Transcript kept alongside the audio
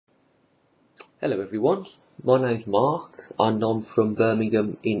Hello everyone, my name's Mark and I'm from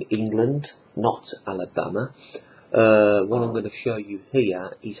Birmingham in England, not Alabama. What I'm going to show you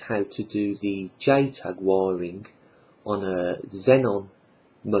here is how to do the jtag wiring on a Xenon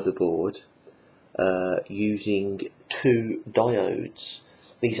motherboard using two diodes.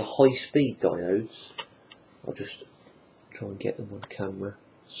 These are high-speed diodes. I'll just try and get them on camera.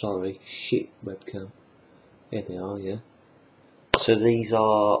 Sorry, shit webcam. There they are, yeah. So these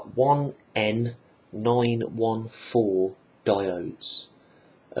are 1N914 diodes.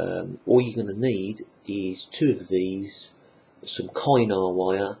 All you're going to need is two of these, some Kynar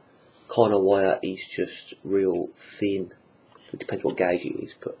wire. Kynar wire is just real thin. It depends what gauge it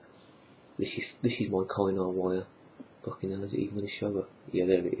is, but this is my Kynar wire. Fucking hell, is it even going to show her? Yeah,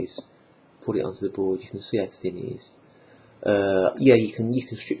 there it is. Put it onto the board. You can see how thin it is. Yeah, you can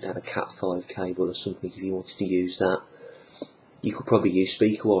strip down a Cat5 cable or something if you wanted to use that. You could probably use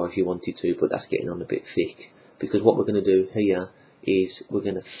speaker wire if you wanted to, but that's getting on a bit thick, because what we're going to do here is we're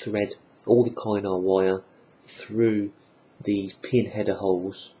going to thread all the Kynar wire through these pin header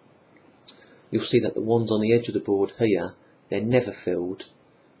holes. You'll see that the ones on the edge of the board here, they're never filled,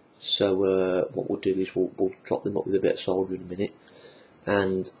 so what we'll do is we'll drop them up with a bit of solder in a minute,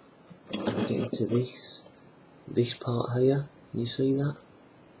 and we'll get into this part here. You see that?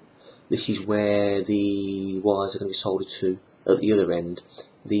 This is where the wires are going to be soldered to. At the other end,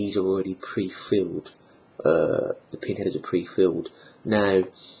 these are already pre-filled. The pin headers are pre-filled. Now,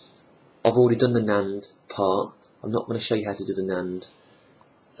 I've already done the NAND part. I'm not going to show you how to do the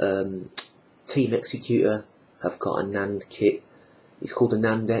NAND. Team Executor have got a NAND kit. It's called the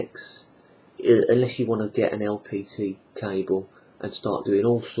NAND-X. Unless you want to get an LPT cable and start doing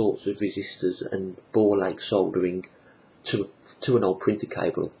all sorts of resistors and ball ache soldering to an old printer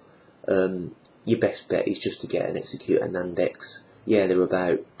cable, your best bet is just to get an Executor NAND-X. Yeah, they're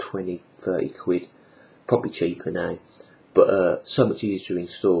about 20-30 quid, probably cheaper now, but so much easier to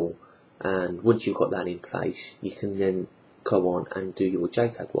install. And once you've got that in place, you can then go on and do your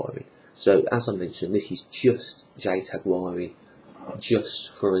jtag wiring. So as I mentioned, this is just jtag wiring, just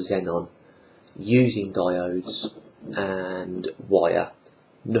for a Xenon, using diodes and wire,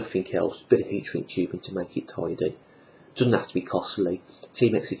 nothing else. Bit of heat shrink tubing to make it tidy. Doesn't have to be costly.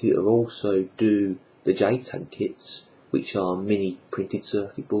 Team Executor also do the jtag kits, which are mini printed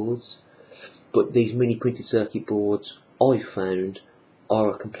circuit boards, but these mini printed circuit boards I've found are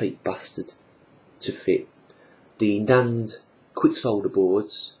a complete bastard to fit. The NAND quick solder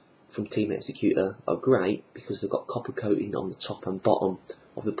boards from Team Executor are great because they've got copper coating on the top and bottom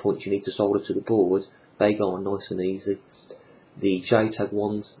of the points you need to solder to the board. They go on nice and easy. The jtag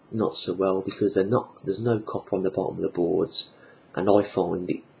ones, not so well, because there's no copper on the bottom of the boards, and I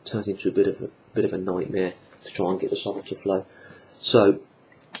find it turns into a bit of a nightmare to try and get the solder to flow. So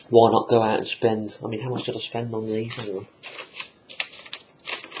why not go out and spend? I mean, how much did I spend on these anyway?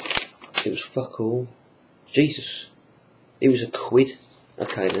 It was fuck all. Jesus, it was a quid.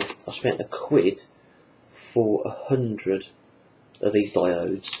 Okay then, I spent a quid for 100 of these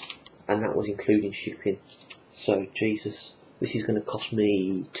diodes, and that was including shipping. So Jesus. This is going to cost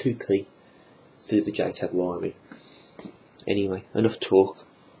me 2p to do the jtag wiring. Anyway, enough talk.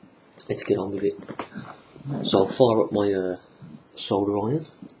 Let's get on with it. So I'll fire up my solder iron,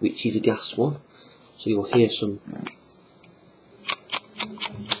 which is a gas one. So you'll hear some.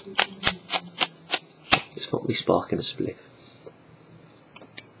 It's not me sparking a spliff.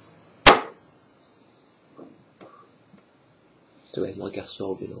 To end my gas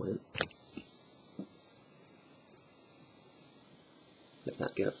soldering iron. Let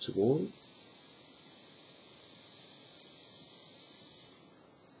that get up to warm.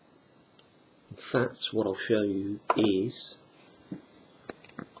 In fact, what I'll show you is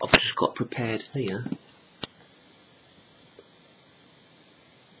I've just got prepared here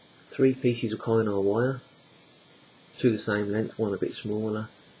 3 pieces of Kynar wire, two the same length, one a bit smaller,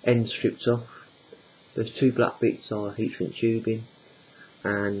 ends stripped off. Those two black bits are heat shrink tubing,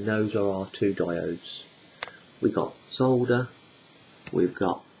 and those are our two diodes. We've got solder. We've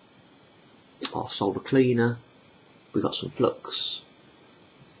got our solder cleaner, we've got some flux,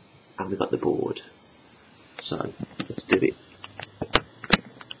 and we've got the board. So let's do it.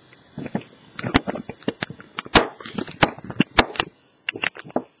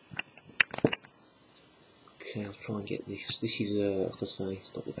 Okay, I'll try and get this. This is, like I say,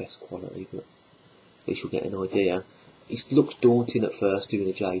 it's not the best quality, but at least you'll get an idea. It looks daunting at first doing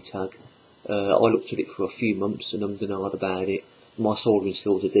a jtag. I looked at it for a few months and ummed and ahed about it. My soldering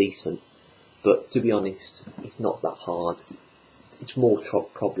skills are decent, but to be honest, it's not that hard. It's more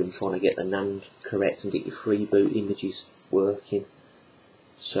problem trying to get the NAND correct and get your freeboot images working.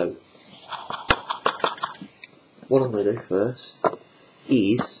 So what I'm going to do first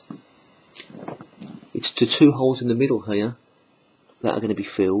is, it's the two holes in the middle here that are going to be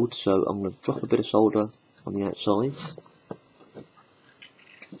filled, so I'm going to drop a bit of solder on the outsides,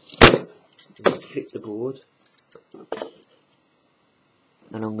 flip the board,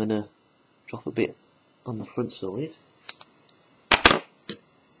 and I'm going to drop a bit on the front side.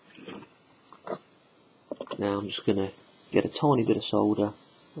 Now I'm just going to get a tiny bit of solder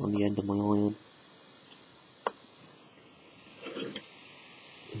on the end of my iron.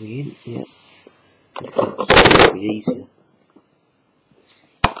 In, yeah. It'll be easier.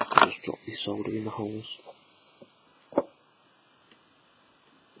 I'll just drop this solder in the holes.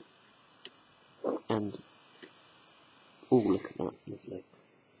 And, oh, look at that, lovely.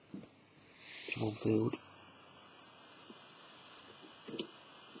 It's one filled.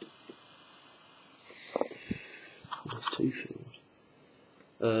 There's two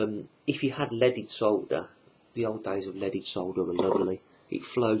filled. If you had leaded solder, the old days of leaded solder were lovely. It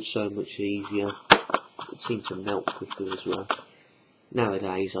flowed so much easier. It seemed to melt quicker as well.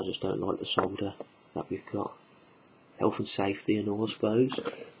 Nowadays, I just don't like the solder that we've got. Health and safety and all, I suppose.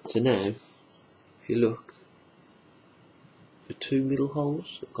 So now, if you look, the two middle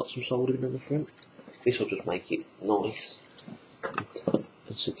holes have got some soldering on the front. This will just make it nice and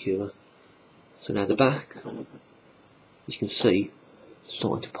secure. So now the back, as you can see, it's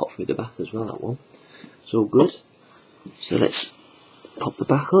starting to pop through the back as well, that one. It's all good. So let's pop the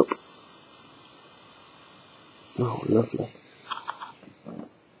back up. Oh, lovely.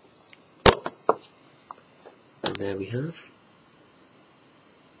 And there we have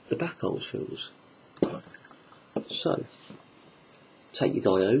the back holes filled. So, take your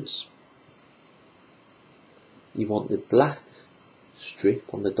diodes. You want the black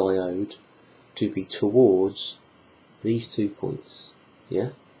strip on the diode to be towards these 2 points.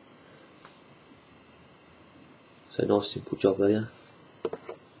 Yeah? So nice simple job there.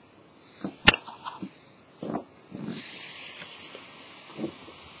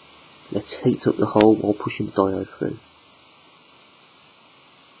 Let's heat up the hole while pushing the diode through.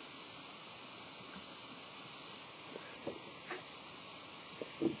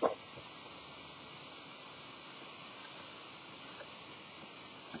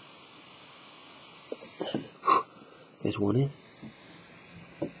 There's one in.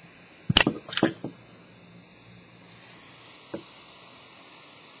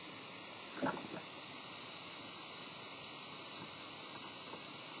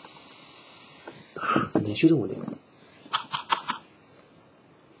 And there's the other one in.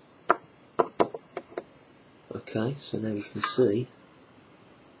 Okay, so now you can see.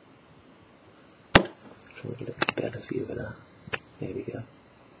 Try to get a better view of that. There we go.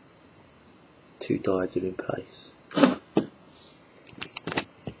 Two diodes are in place.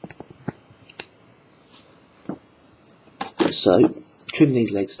 So, trim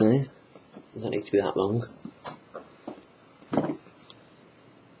these legs now. Doesn't need to be that long.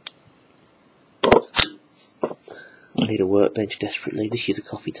 I need a workbench desperately. This is a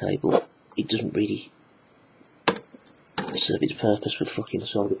coffee table. It doesn't really serve its purpose for fucking a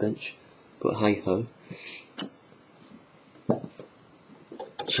solder bench, but hey ho.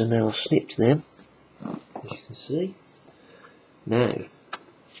 So now I've snipped them, as you can see. Now,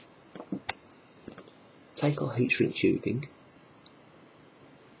 take our heat shrink tubing,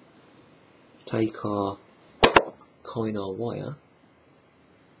 take our Kynar wire,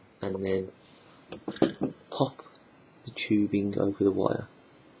 and then pop the tubing over the wire,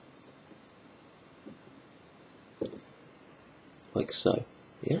 like so.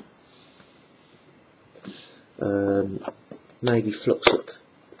 Yeah. Maybe flux up,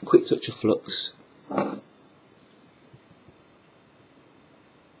 quick touch of flux.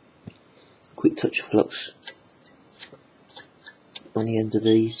 Quick touch of flux on the end of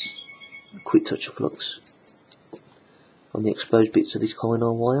these. Quick touch of flux on the exposed bits of this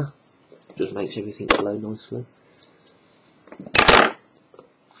Kynar wire. Just makes everything flow nicely.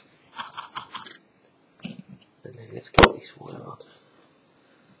 And then let's get this wire on.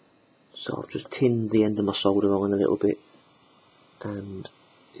 So I've just tinned the end of my solder iron a little bit. And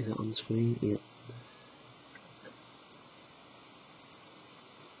is that on the screen? Yeah.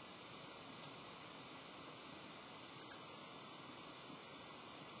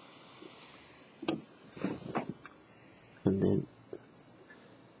 And then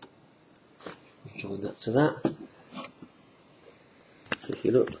join that to that. So if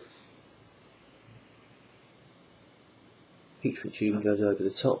you look, heat shrink tubing goes over the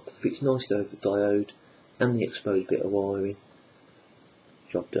top, fits nicely over the diode and the exposed bit of wiring.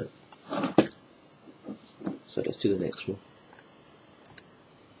 Job done. So let's do the next one.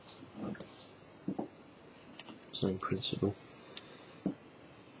 Same principle.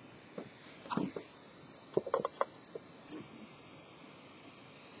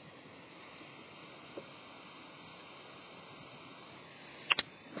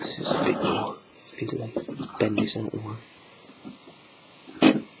 This is a bit more fiddly. Bend this out of the way.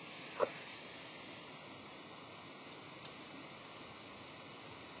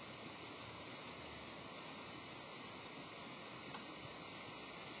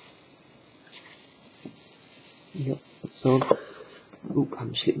 Yep, that's on. Oop, I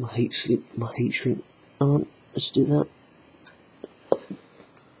haven't slipped my heat shrink on. Let's do that.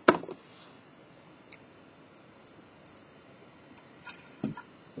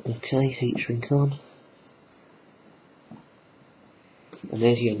 Okay, heat shrink on. And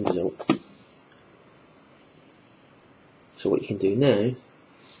there's the end result. So what you can do now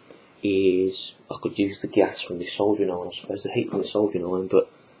is, I could use the gas from this soldering iron, I suppose, the heat from the soldering iron,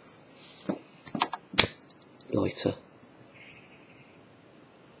 but lighter.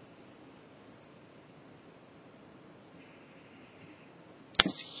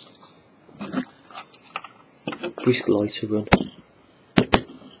 Brisk lighter run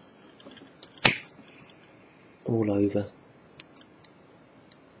all over.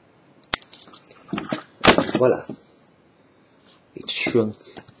 Voila! It's shrunk.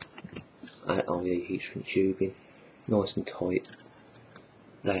 Oh yeah, heat shrink tubing, nice and tight.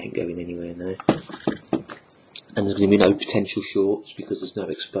 They ain't going anywhere now. And there's going to be no potential shorts because there's no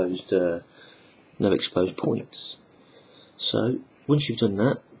exposed points. So once you've done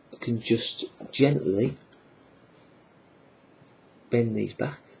that, you can just gently bend these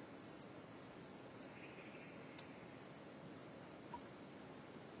back.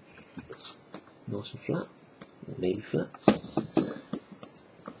 Nice and flat, nearly flat.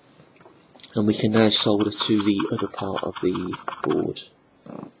 And we can now solder to the other part of the board.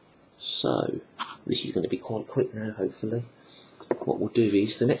 So this is going to be quite quick now, hopefully. What we'll do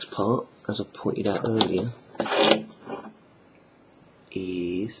is, the next part, as I pointed out earlier,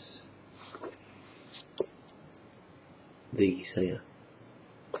 is these here.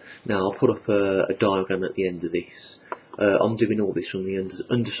 Now I'll put up a diagram at the end of this. I'm doing all this on the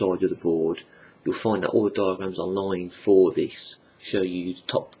underside of the board. You'll find that all the diagrams online for this show you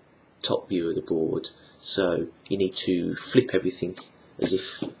the top view of the board. So you need to flip everything as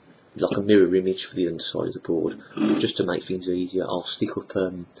if like a mirror image for the underside of the board. Just to make things easier, I'll stick up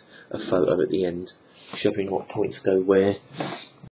a photo at the end showing what points go where.